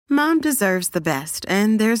Mom deserves the best,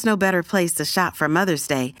 and there's no better place to shop for Mother's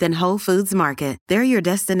Day than Whole Foods Market. They're your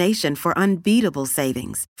destination for unbeatable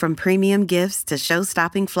savings, from premium gifts to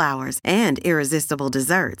show-stopping flowers and irresistible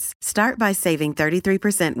desserts. Start by saving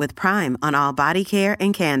 33% with Prime on all body care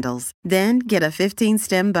and candles. Then get a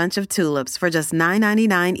 15-stem bunch of tulips for just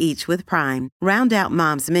 $9.99 each with Prime. Round out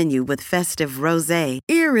Mom's menu with festive rosé,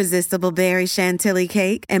 irresistible berry chantilly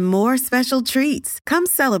cake, and more special treats. Come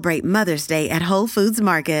celebrate Mother's Day at Whole Foods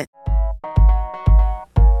Market.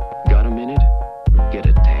 Got a minute? Get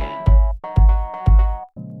a tan.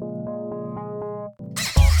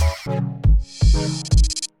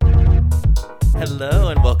 Hello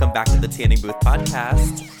and welcome back to the Tanning Booth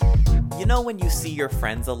Podcast. You know when you see your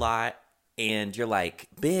friends a lot and you're like,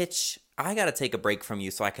 bitch, I gotta take a break from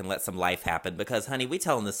you so I can let some life happen because, honey, we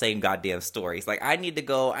telling the same goddamn stories. Like, I need to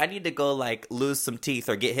go like lose some teeth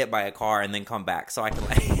or get hit by a car and then come back so I can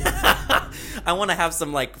like, I want to have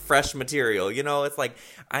some like fresh material. You know, it's like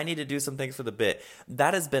I need to do some things for the bit.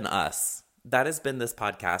 That has been us. That has been this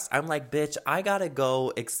podcast. I'm like, bitch, I gotta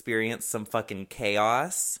go experience some fucking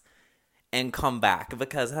chaos and come back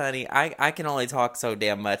because, honey, I can only talk so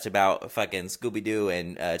damn much about fucking Scooby-Doo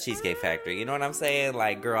and Cheesecake Factory. You know what I'm saying?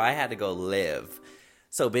 Like, girl, I had to go live.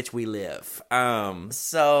 So, bitch, we live.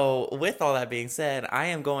 So, with all that being said, I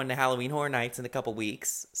am going to Halloween Horror Nights in a couple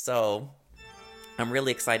weeks. So, I'm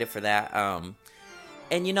really excited for that.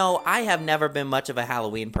 And, you know, I have never been much of a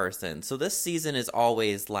Halloween person. So, this season is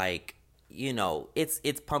always like, you know, it's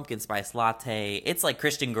pumpkin spice latte. It's like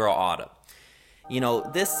Christian Girl Autumn. You know,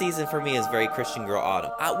 this season for me is very Christian Girl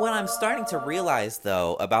Autumn. What I'm starting to realize,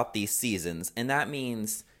 though, about these seasons, and that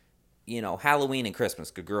means, you know, Halloween and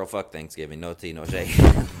Christmas. Good girl, fuck Thanksgiving. No tea, no shade.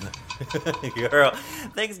 Girl,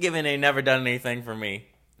 Thanksgiving ain't never done anything for me.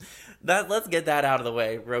 Let's get that out of the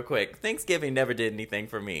way real quick. Thanksgiving never did anything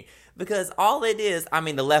for me. Because all it is, I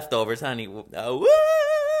mean, the leftovers, honey. Woo!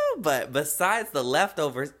 But besides the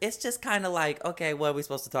leftovers, it's just kind of like, okay, what are we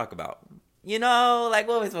supposed to talk about? You know, like,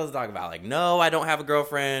 what are we supposed to talk about? Like, no, I don't have a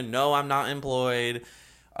girlfriend. No, I'm not employed.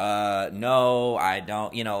 No, I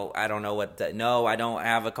don't, you know, I don't know no, I don't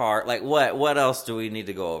have a car. Like, what else do we need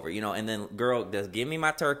to go over? You know, and then, girl, just give me my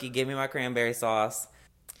turkey, give me my cranberry sauce.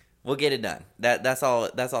 We'll get it done. That's all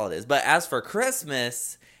it is. But as for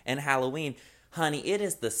Christmas and Halloween, honey, it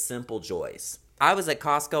is the simple joys. I was at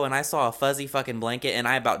Costco and I saw a fuzzy fucking blanket and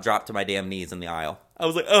I about dropped to my damn knees in the aisle. I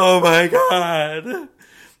was like, oh my God.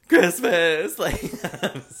 Christmas, like,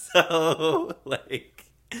 I'm so, like,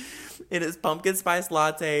 it is pumpkin spice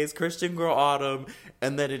lattes, Christian Girl Autumn,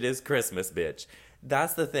 and then it is Christmas, bitch.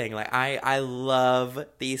 That's the thing, like, I love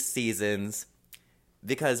these seasons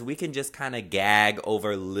because we can just kind of gag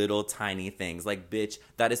over little tiny things, like, bitch,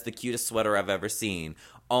 that is the cutest sweater I've ever seen.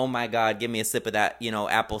 Oh my God, give me a sip of that, you know,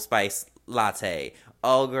 apple spice latte.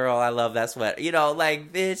 Oh, girl, I love that sweater. You know,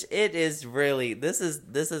 like, bitch, it is really, this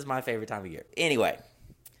is my favorite time of year. Anyway.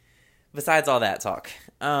 Besides all that talk,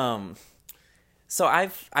 so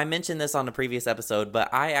I mentioned this on the previous episode,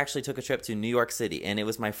 but I actually took a trip to New York City, and it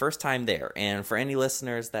was my first time there. And for any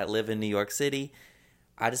listeners that live in New York City,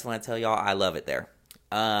 I just want to tell y'all I love it there.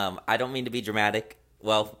 I don't mean to be dramatic.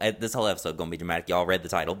 Well, this whole episode gonna be dramatic. Y'all read the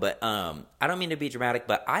title, but I don't mean to be dramatic,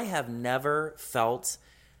 but I have never felt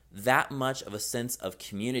that much of a sense of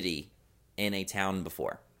community in a town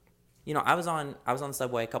before. You know, I was on the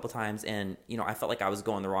subway a couple times and, you know, I felt like I was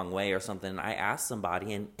going the wrong way or something. I asked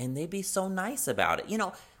somebody and they'd be so nice about it. You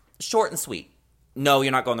know, short and sweet. No,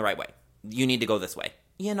 you're not going the right way. You need to go this way.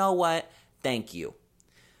 You know what? Thank you.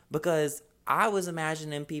 Because I was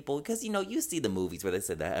imagining people, because, you know, you see the movies where they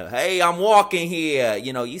said that, hey, I'm walking here.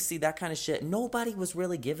 You know, you see that kind of shit. Nobody was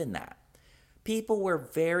really given that. People were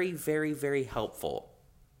very, very, very helpful.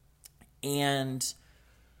 And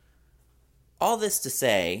all this to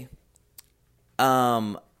say,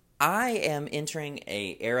 I am entering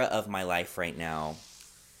a era of my life right now,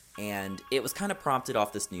 and it was kind of prompted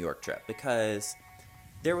off this New York trip because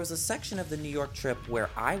there was a section of the New York trip where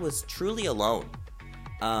I was truly alone.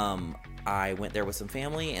 I went there with some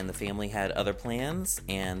family, and the family had other plans,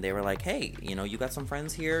 and they were like, hey, you know, you got some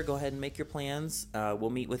friends here, go ahead and make your plans, we'll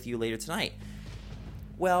meet with you later tonight.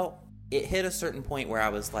 Well, it hit a certain point where I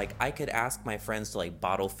was like, I could ask my friends to, like,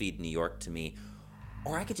 bottle feed New York to me,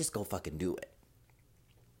 or I could just go fucking do it.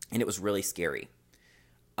 And it was really scary.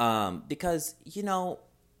 Because, you know,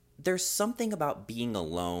 there's something about being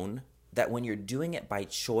alone that when you're doing it by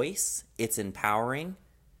choice, it's empowering.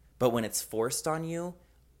 But when it's forced on you,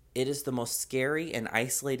 it is the most scary and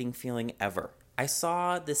isolating feeling ever. I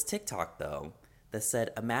saw this TikTok, though, that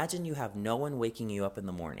said, imagine you have no one waking you up in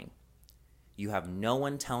the morning. You have no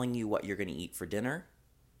one telling you what you're going to eat for dinner.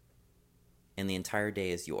 and the entire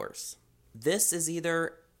day is yours. This is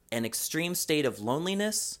either an extreme state of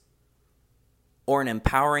loneliness or an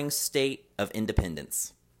empowering state of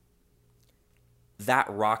independence. That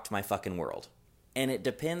rocked my fucking world. And it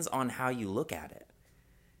depends on how you look at it.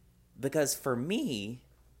 Because for me,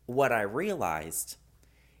 what I realized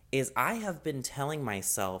is I have been telling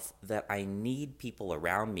myself that I need people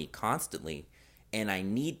around me constantly, and I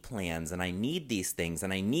need plans, and I need these things,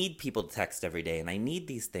 and I need people to text every day, and I need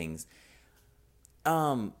these things,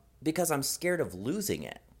 because I'm scared of losing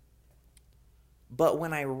it. But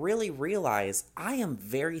when I really realize I am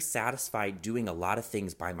very satisfied doing a lot of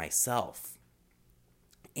things by myself.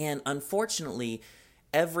 And unfortunately,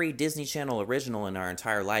 every Disney Channel original in our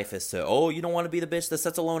entire life is so, oh, you don't want to be the bitch that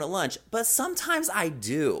sits alone at lunch. But sometimes I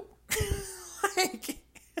do.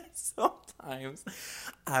 Sometimes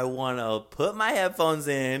I want to put my headphones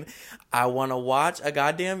in. I want to watch a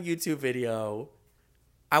goddamn YouTube video.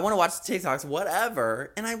 I want to watch TikToks,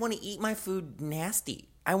 whatever. And I want to eat my food nasty.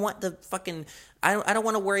 I want the fucking, I don't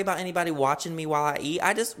want to worry about anybody watching me while I eat.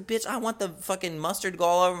 I want the fucking mustard go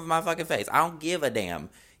all over my fucking face. I don't give a damn.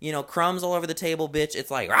 Crumbs all over the table, bitch.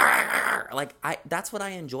 It's like, that's what I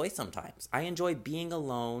enjoy sometimes. I enjoy being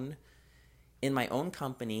alone in my own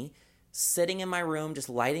company, sitting in my room, just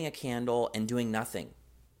lighting a candle and doing nothing.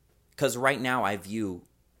 Because right now I view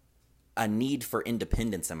a need for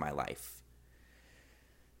independence in my life.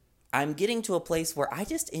 I'm getting to a place where I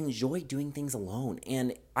just enjoy doing things alone.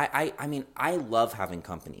 And I love having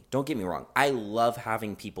company. Don't get me wrong. I love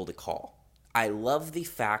having people to call. I love the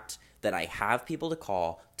fact that I have people to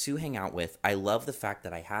call, to hang out with. I love the fact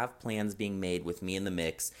that I have plans being made with me in the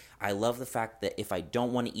mix. I love the fact that if I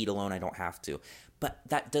don't want to eat alone, I don't have to. But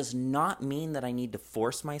that does not mean that I need to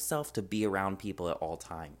force myself to be around people at all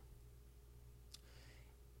time.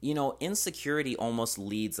 Insecurity almost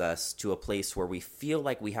leads us to a place where we feel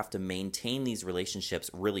like we have to maintain these relationships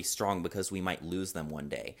really strong because we might lose them one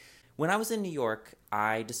day. When I was in New York,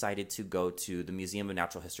 I decided to go to the Museum of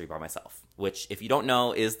Natural History by myself, which, if you don't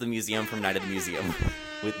know, is the museum from Night at the Museum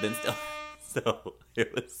with Ben Stiller. So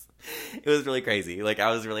it was really crazy. Like, I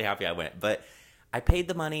was really happy I went. But I paid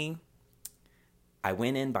the money. I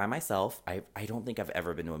went in by myself. I don't think I've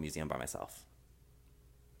ever been to a museum by myself.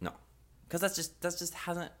 No. Because that's just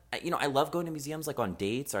hasn't, I love going to museums like on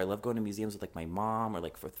dates, or I love going to museums with like my mom or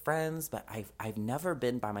like with friends, but I've never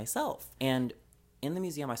been by myself. And in the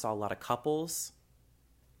museum, I saw a lot of couples.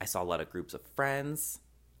 I saw a lot of groups of friends.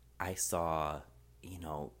 I saw,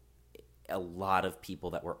 a lot of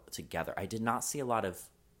people that were together. I did not see a lot of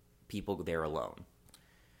people there alone.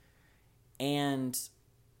 And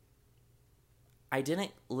I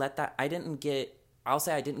didn't get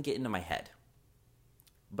into my head,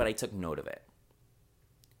 but I took note of it.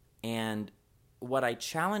 And what I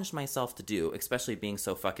challenged myself to do, especially being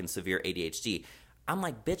so fucking severe ADHD, I'm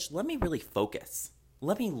like, bitch, let me really focus.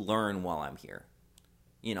 Let me learn while I'm here.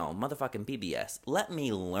 Motherfucking PBS. Let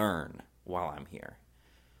me learn while I'm here.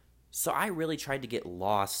 So I really tried to get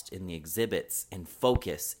lost in the exhibits and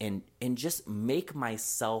focus and just make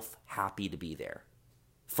myself happy to be there.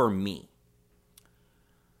 For me.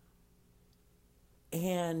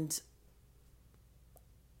 And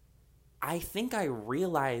I think I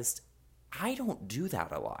realized I don't do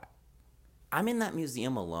that a lot. I'm in that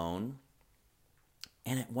museum alone,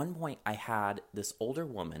 and at one point I had this older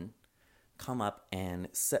woman come up and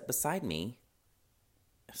sit beside me.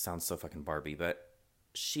 It sounds so fucking Barbie, but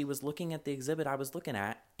she was looking at the exhibit I was looking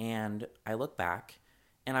at, and I look back,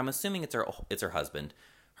 and I'm assuming it's her husband.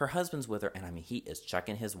 Her husband's with her, and he is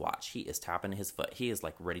checking his watch. He is tapping his foot. He is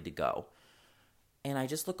like ready to go. And I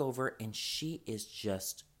just look over, and she is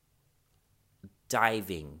just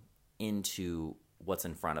diving into what's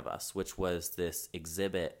in front of us, which was this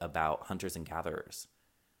exhibit about hunters and gatherers.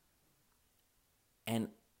 And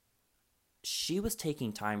she was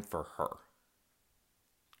taking time for her.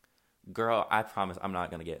 Girl, I promise I'm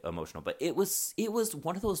not going to get emotional, but it was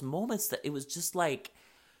one of those moments that it was just like,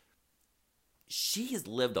 she has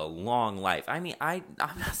lived a long life. I'm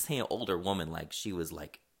not saying older woman, like she was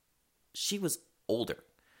older.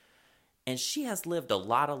 And she has lived a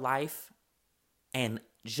lot of life. And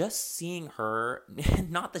just seeing her,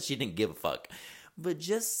 not that she didn't give a fuck, but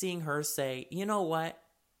just seeing her say, you know what?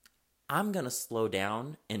 I'm going to slow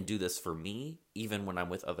down and do this for me, even when I'm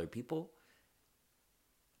with other people.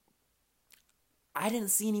 I didn't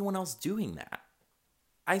see anyone else doing that.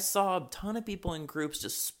 I saw a ton of people in groups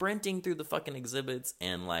just sprinting through the fucking exhibits,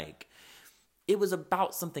 and like, it was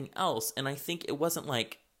about something else. And I think it wasn't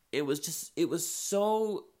like, it was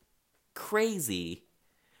so crazy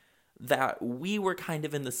that we were kind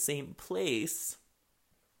of in the same place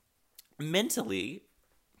mentally.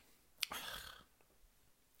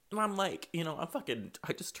 And I'm like,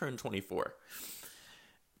 I just turned 24.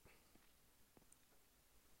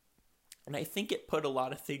 And I think it put a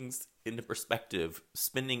lot of things into perspective,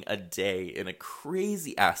 spending a day in a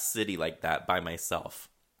crazy-ass city like that by myself.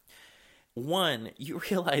 One, you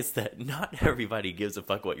realize that not everybody gives a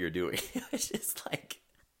fuck what you're doing. It's just,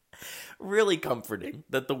 really comforting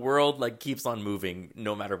that the world, keeps on moving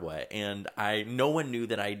no matter what. And no one knew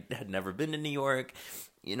that I had never been to New York.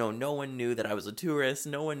 No one knew that I was a tourist.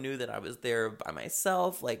 No one knew that I was there by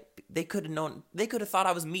myself. They could have thought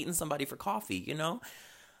I was meeting somebody for coffee,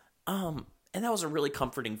 And that was a really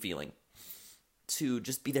comforting feeling to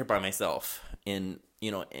just be there by myself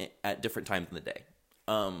at different times in the day.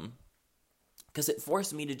 Because it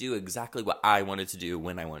forced me to do exactly what I wanted to do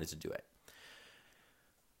when I wanted to do it.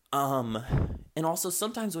 And also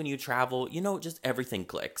sometimes when you travel, just everything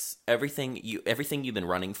clicks. Everything you've been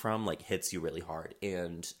running from, hits you really hard.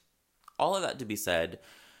 And all of that to be said,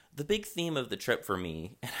 the big theme of the trip for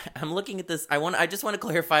me, and I'm looking at this, I just want to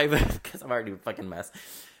clarify because I'm already a fucking mess.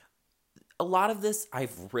 A lot of this,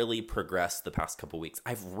 I've really progressed the past couple weeks.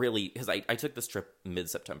 Because I took this trip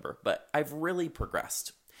mid-September, but I've really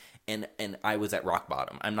progressed. And I was at rock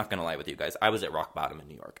bottom. I'm not going to lie with you guys. I was at rock bottom in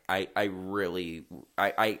New York. I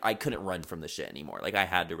couldn't run from the shit anymore. I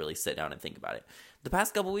had to really sit down and think about it. The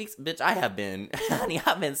past couple weeks, bitch, I've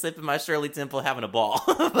been sipping my Shirley Temple having a ball.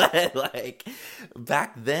 But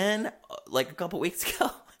back then, a couple weeks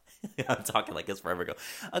ago, I'm talking like it's forever ago.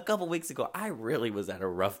 A couple weeks ago, I really was at a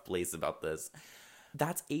rough place about this.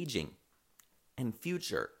 That's aging and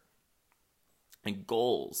future and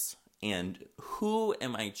goals. And who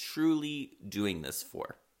am I truly doing this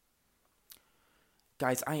for?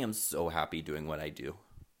 Guys, I am so happy doing what I do.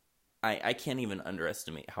 I can't even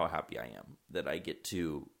underestimate how happy I am that I get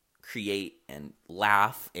to create and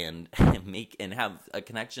laugh and make and have a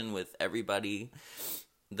connection with everybody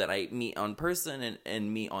that I meet on person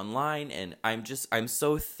and meet online. And I'm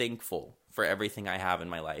so thankful for everything I have in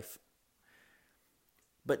my life.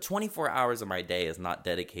 But 24 hours of my day is not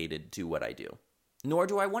dedicated to what I do. Nor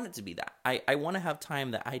do I want it to be that. I want to have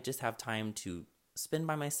time that I just have time to spend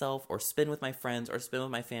by myself or spend with my friends or spend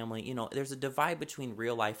with my family. There's a divide between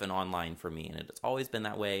real life and online for me. And it's always been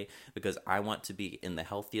that way because I want to be in the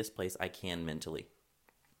healthiest place I can mentally.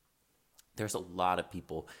 There's a lot of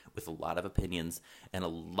people with a lot of opinions and a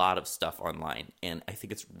lot of stuff online. And I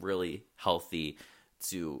think it's really healthy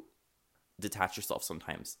to detach yourself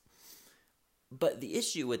sometimes. But the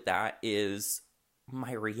issue with that is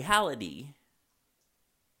my reality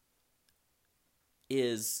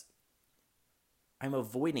is I'm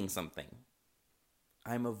avoiding something.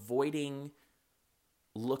 I'm avoiding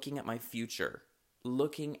looking at my future,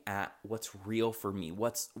 looking at what's real for me,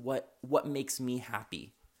 what makes me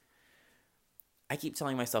happy. I keep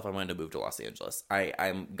telling myself I wanted to move to Los Angeles.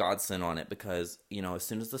 I'm godsend on it because, as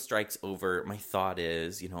soon as the strike's over, my thought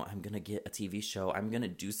is, I'm going to get a TV show. I'm going to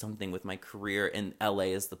do something with my career, and LA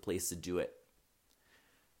is the place to do it.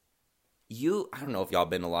 I don't know if y'all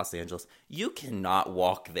been to Los Angeles. You cannot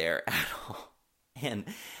walk there at all. And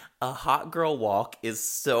a hot girl walk is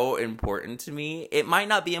so important to me. It might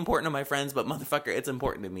not be important to my friends, but motherfucker, it's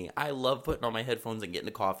important to me. I love putting on my headphones and getting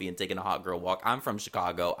a coffee and taking a hot girl walk. I'm from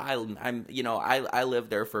Chicago. I lived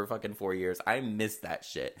there for fucking 4 years. I miss that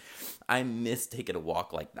shit. I miss taking a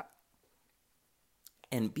walk like that.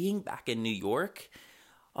 And being back in New York,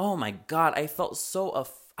 oh my God, I felt so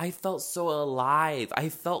alive. I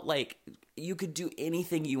felt like you could do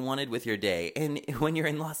anything you wanted with your day. And when you're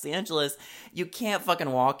in Los Angeles, you can't fucking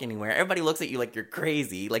walk anywhere. Everybody looks at you like you're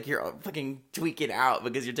crazy, like you're fucking tweaking out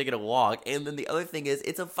because you're taking a walk. And then the other thing is,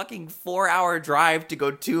 it's a fucking 4-hour drive to go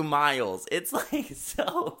 2 miles. It's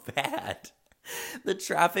so bad. The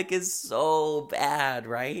traffic is so bad,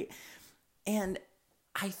 right? And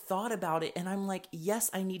I thought about it and I'm like, yes,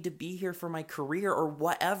 I need to be here for my career or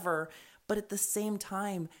whatever. But at the same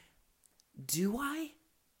time, do I?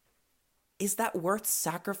 Is that worth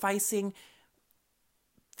sacrificing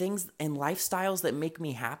things and lifestyles that make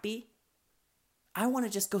me happy? I want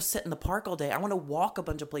to just go sit in the park all day. I want to walk a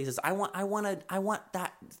bunch of places. I want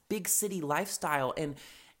that big city lifestyle.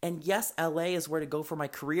 And yes, LA is where to go for my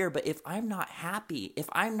career. But if I'm not happy, if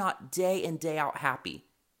I'm not day in, day out happy,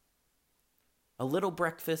 a little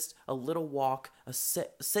breakfast, a little walk,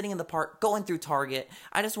 sitting in the park, going through Target.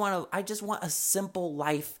 I just want a simple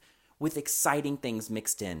life with exciting things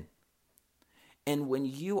mixed in. And when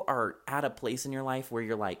you are at a place in your life where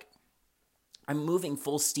you're like, I'm moving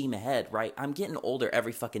full steam ahead, right? I'm getting older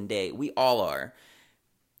every fucking day. We all are.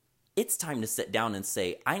 It's time to sit down and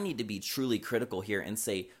say, I need to be truly critical here and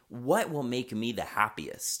say, what will make me the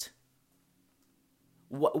happiest?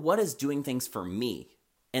 What is doing things for me?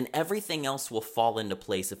 And everything else will fall into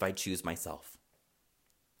place if I choose myself.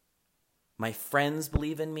 My friends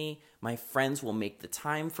believe in me. My friends will make the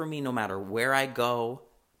time for me no matter where I go.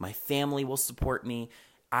 My family will support me.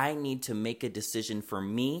 I need to make a decision for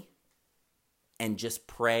me and just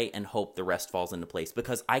pray and hope the rest falls into place,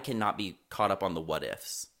 because I cannot be caught up on the what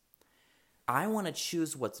ifs. I want to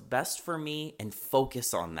choose what's best for me and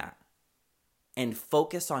focus on that. And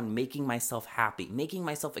focus on making myself happy, making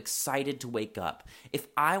myself excited to wake up. If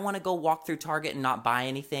I want to go walk through Target and not buy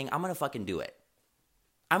anything, I'm going to fucking do it.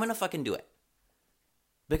 I'm going to fucking do it.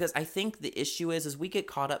 Because I think the issue is we get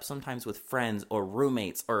caught up sometimes with friends or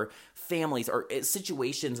roommates or families or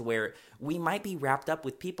situations where we might be wrapped up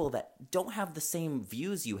with people that don't have the same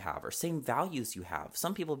views you have or same values you have.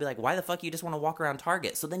 Some people will be like, why the fuck you just want to walk around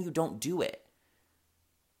Target? So then you don't do it.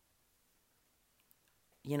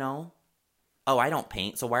 You know? Oh, I don't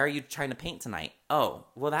paint, so why are you trying to paint tonight? Oh,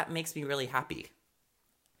 well, that makes me really happy.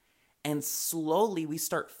 And slowly we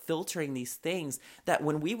start filtering these things that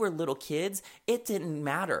when we were little kids, it didn't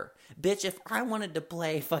matter. Bitch, if I wanted to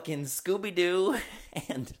play fucking Scooby-Doo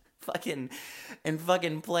and fucking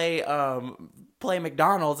play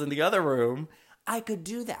McDonald's in the other room, I could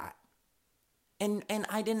do that. And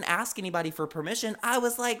I didn't ask anybody for permission. I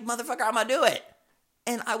was like, motherfucker, I'm gonna do it.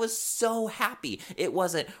 And I was so happy. It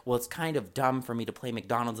wasn't, well, it's kind of dumb for me to play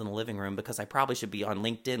McDonald's in the living room because I probably should be on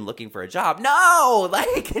LinkedIn looking for a job. No!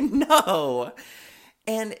 Like, no!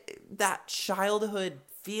 And that childhood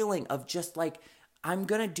feeling of just like, I'm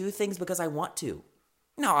gonna do things because I want to.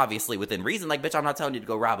 Now, obviously within reason. Like, bitch, I'm not telling you to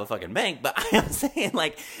go rob a fucking bank. But I am saying,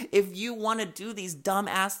 like, if you want to do these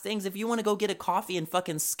dumb-ass things, if you want to go get a coffee and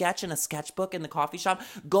fucking sketch in a sketchbook in the coffee shop,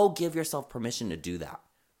 go give yourself permission to do that.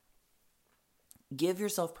 Give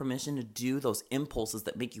yourself permission to do those impulses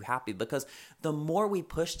that make you happy, because the more we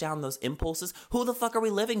push down those impulses, who the fuck are we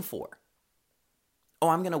living for? Oh,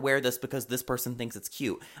 I'm going to wear this because this person thinks it's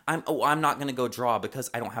cute. I'm not going to go draw because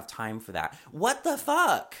I don't have time for that. What the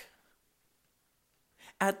fuck?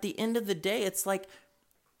 At the end of the day, it's like,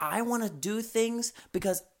 I want to do things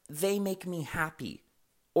because they make me happy,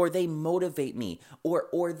 or they motivate me,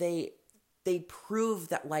 or they prove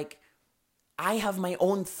that, like, I have my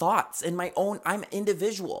own thoughts and I'm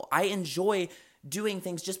individual. I enjoy doing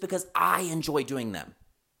things just because I enjoy doing them.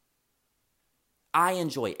 I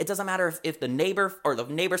enjoy it. It doesn't matter if the neighbor or the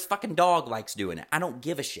neighbor's fucking dog likes doing it. I don't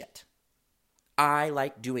give a shit. I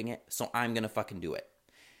like doing it, so I'm going to fucking do it.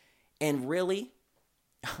 And really,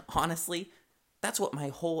 honestly, that's what my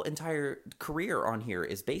whole entire career on here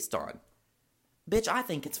is based on. Bitch, I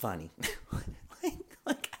think it's funny.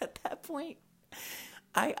 like at that point,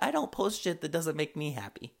 I don't post shit that doesn't make me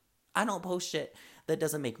happy. I don't post shit that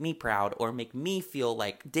doesn't make me proud or make me feel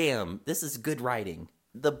like, damn, this is good writing.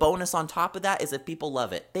 The bonus on top of that is if people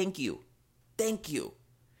love it. Thank you. Thank you.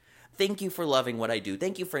 Thank you for loving what I do.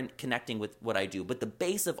 Thank you for connecting with what I do. But the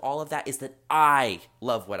base of all of that is that I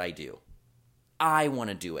love what I do. I want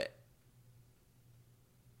to do it.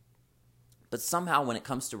 But somehow when it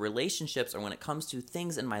comes to relationships, or when it comes to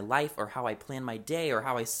things in my life, or how I plan my day, or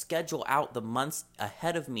how I schedule out the months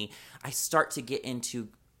ahead of me, I start to get into,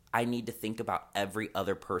 I need to think about every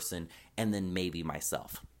other person and then maybe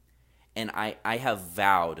myself. And I have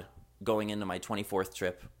vowed going into my 24th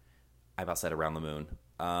trip, I about said around the moon.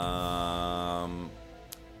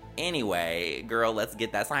 Anyway, girl, let's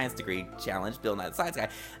get that science degree challenge, building that science guy.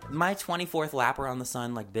 My 24th lap around the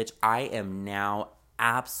sun, like, bitch, I am now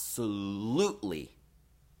absolutely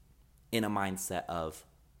in a mindset of,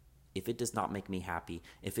 if it does not make me happy,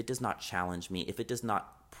 if it does not challenge me, if it does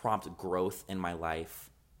not prompt growth in my life,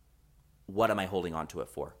 what am I holding on to it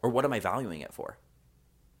for? Or what am I valuing it for?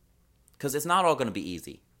 Because it's not all going to be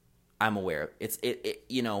easy. I'm aware. It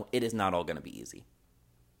is not all going to be easy.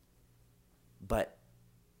 But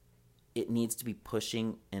it needs to be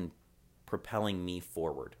pushing and propelling me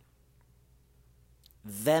forward.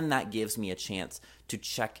 Then that gives me a chance to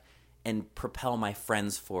check and propel my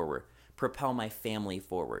friends forward, propel my family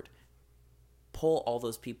forward, pull all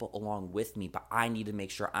those people along with me, but I need to make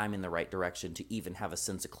sure I'm in the right direction to even have a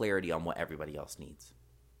sense of clarity on what everybody else needs.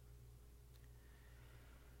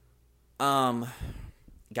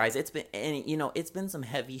 Guys, it's been some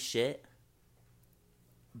heavy shit,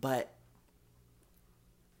 but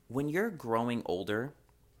when you're growing older,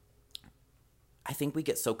 I think we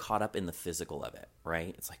get so caught up in the physical of it,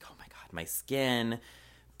 right? It's like, oh my God, my skin,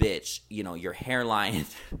 bitch, your hairline,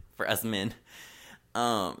 for us men,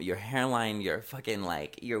 your hairline, you're fucking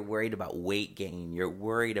like, you're worried about weight gain, you're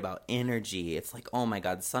worried about energy. It's like, oh my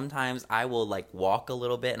God, sometimes I will like walk a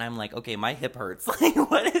little bit and I'm like, okay, my hip hurts. Like,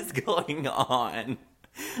 what is going on?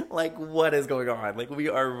 Like, what is going on? Like, we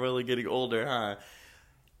are really getting older, huh?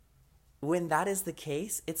 when that is the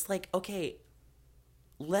case, it's like, okay,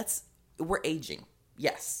 we're aging.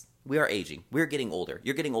 Yes, we are aging. We're getting older.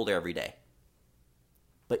 You're getting older every day.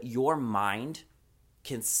 But your mind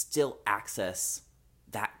can still access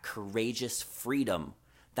that courageous freedom,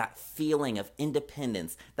 that feeling of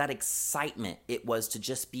independence, that excitement it was to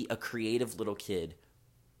just be a creative little kid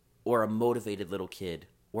or a motivated little kid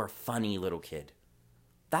or a funny little kid.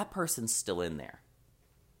 That person's still in there.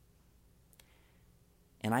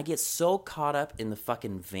 And I get so caught up in the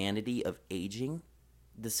fucking vanity of aging,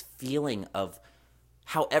 this feeling of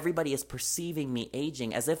how everybody is perceiving me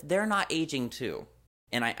aging as if they're not aging too.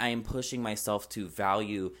 And I am pushing myself to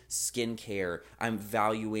value skincare. I'm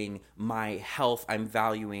valuing my health. I'm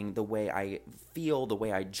valuing the way I feel, the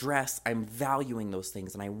way I dress. I'm valuing those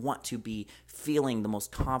things. And I want to be feeling the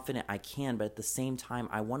most confident I can. But at the same time,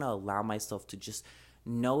 I want to allow myself to just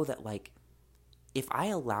know that, like, if I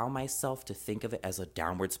allow myself to think of it as a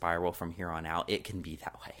downward spiral from here on out, it can be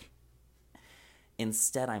that way.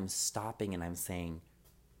 Instead, I'm stopping and I'm saying,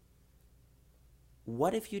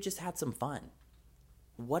 what if you just had some fun?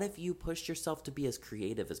 What if you pushed yourself to be as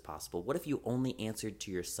creative as possible? What if you only answered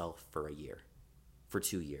to yourself for a year, for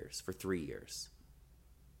 2 years, for 3 years?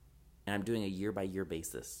 And I'm doing a year-by-year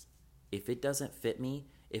basis. If it doesn't fit me,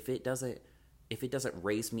 if it doesn't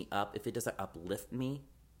raise me up, if it doesn't uplift me,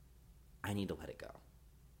 I need to let it go.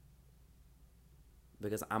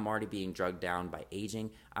 Because I'm already being drugged down by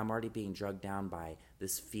aging. I'm already being drugged down by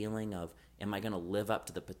this feeling of, am I going to live up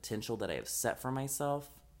to the potential that I have set for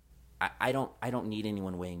myself? I don't need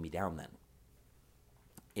anyone weighing me down then.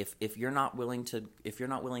 If you're not willing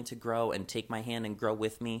to grow and take my hand and grow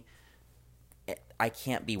with me, I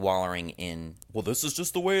can't be wallowing in, well, this is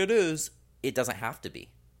just the way it is. It doesn't have to be.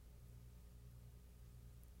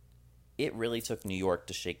 It really took New York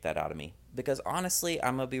to shake that out of me. Because honestly,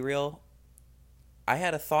 I'm going to be real, I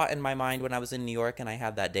had a thought in my mind when I was in New York and I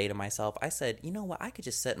had that day to myself. I said, you know what, I could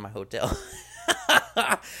just sit in my hotel.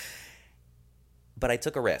 But I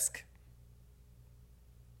took a risk.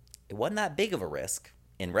 It wasn't that big of a risk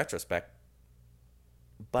in retrospect,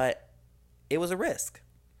 but it was a risk.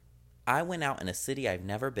 I went out in a city I've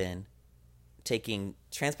never been, taking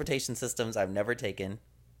transportation systems I've never taken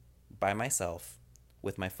by myself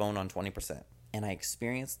with my phone on 20%. And I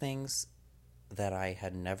experienced things that I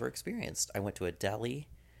had never experienced. I went to a deli.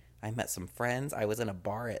 I met some friends. I was in a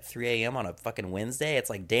bar at 3 a.m. on a fucking Wednesday. It's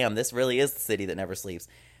like, damn, this really is the city that never sleeps.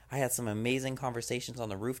 I had some amazing conversations on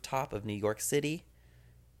the rooftop of New York City.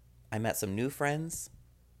 I met some new friends.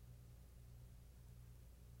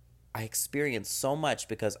 I experienced so much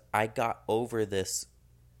because I got over this,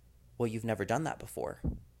 well, you've never done that before.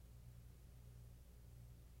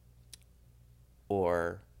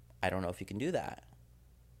 Or, I don't know if you can do that.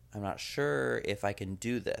 I'm not sure if I can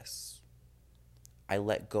do this. I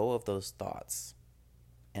let go of those thoughts.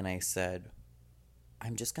 And I said,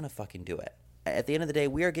 I'm just going to fucking do it. At the end of the day,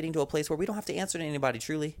 we are getting to a place where we don't have to answer to anybody,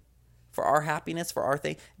 truly. For our happiness, for our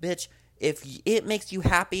thing. Bitch, if it makes you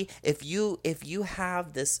happy, if you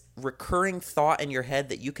have this recurring thought in your head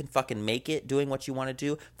that you can fucking make it doing what you want to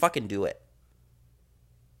do, fucking do it.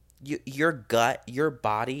 Your gut, your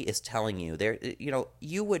body is telling you.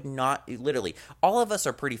 You would not, literally, all of us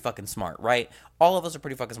are pretty fucking smart, right? All of us are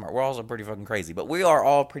pretty fucking smart. We're also pretty fucking crazy, but we are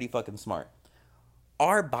all pretty fucking smart.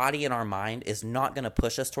 Our body and our mind is not going to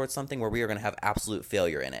push us towards something where we are going to have absolute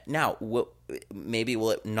failure in it. Now, maybe will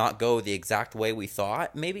it not go the exact way we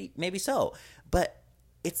thought? Maybe so. But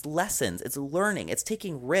it's lessons. It's learning. It's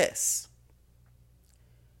taking risks.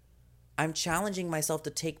 I'm challenging myself to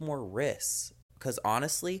take more risks. Because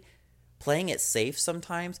honestly, playing it safe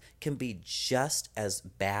sometimes can be just as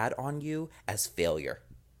bad on you as failure.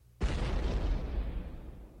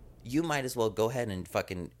 You might as well go ahead and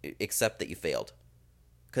fucking accept that you failed.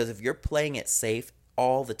 Because if you're playing it safe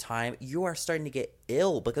all the time, you are starting to get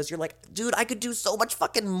ill because you're like, dude, I could do so much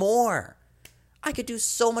fucking more. I could do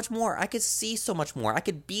so much more. I could see so much more. I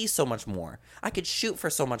could be so much more. I could shoot for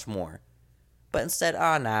so much more. But instead,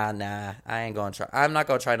 nah, I ain't gonna try. I'm not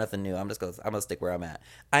gonna try nothing new. I'm gonna stick where I'm at.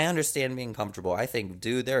 I understand being comfortable. I think,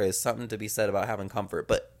 dude, there is something to be said about having comfort.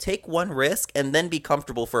 But take one risk and then be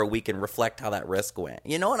comfortable for a week and reflect how that risk went.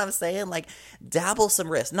 You know what I'm saying? Like, dabble some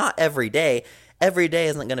risk. Not every day. Every day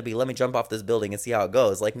isn't gonna be, let me jump off this building and see how it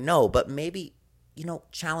goes. Like, no, but maybe,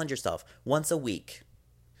 challenge yourself. Once a week,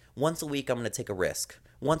 I'm gonna take a risk.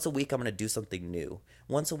 Once a week, I'm going to do something new.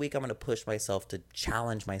 Once a week, I'm going to push myself to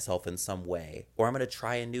challenge myself in some way. Or I'm going to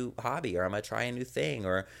try a new hobby, or I'm going to try a new thing,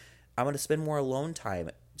 or I'm going to spend more alone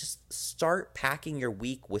time. Just start packing your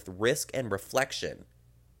week with risk and reflection.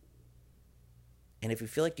 And if you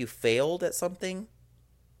feel like you failed at something,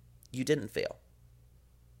 you didn't fail.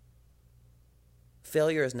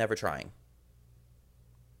 failure is never trying.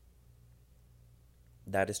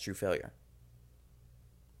 That is true failure.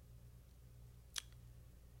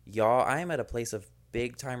 Y'all, I am at a place of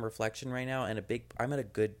big time reflection right now, and I'm at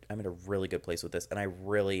a really good place with this, and I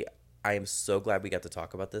am so glad we got to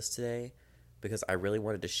talk about this today, because I really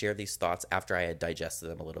wanted to share these thoughts after I had digested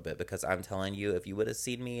them a little bit, because I'm telling you, if you would have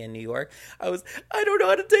seen me in New York, I don't know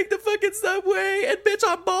how to take the fucking subway, and bitch,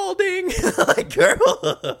 I'm balding. Like, girl,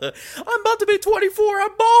 I'm about to be 24,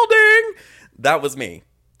 I'm balding. That was me.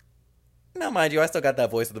 Now, mind you, I still got that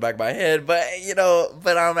voice in the back of my head, but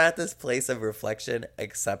I'm at this place of reflection,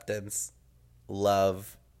 acceptance,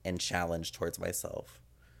 love, and challenge towards myself.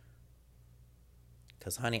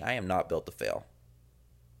 Because, honey, I am not built to fail.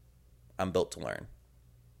 I'm built to learn.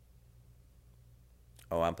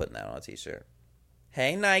 Oh, I'm putting that on a t-shirt.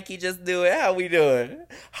 Hey, Nike, just do it. How we doing?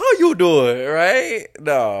 How you doing, right?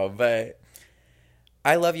 No, but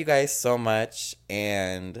I love you guys so much,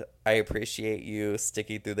 and I appreciate you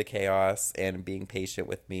sticking through the chaos and being patient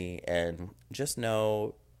with me. And just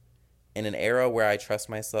know, in an era where I trust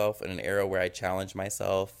myself, in an era where I challenge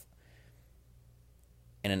myself,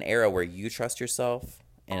 in an era where you trust yourself,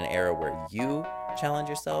 in an era where you challenge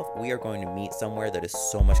yourself, we are going to meet somewhere that is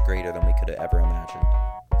so much greater than we could have ever imagined.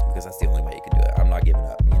 Because that's the only way you can do it. I'm not giving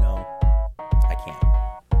up, I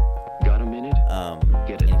can't. Got a minute?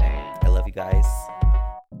 Get it, Dan. I love you guys.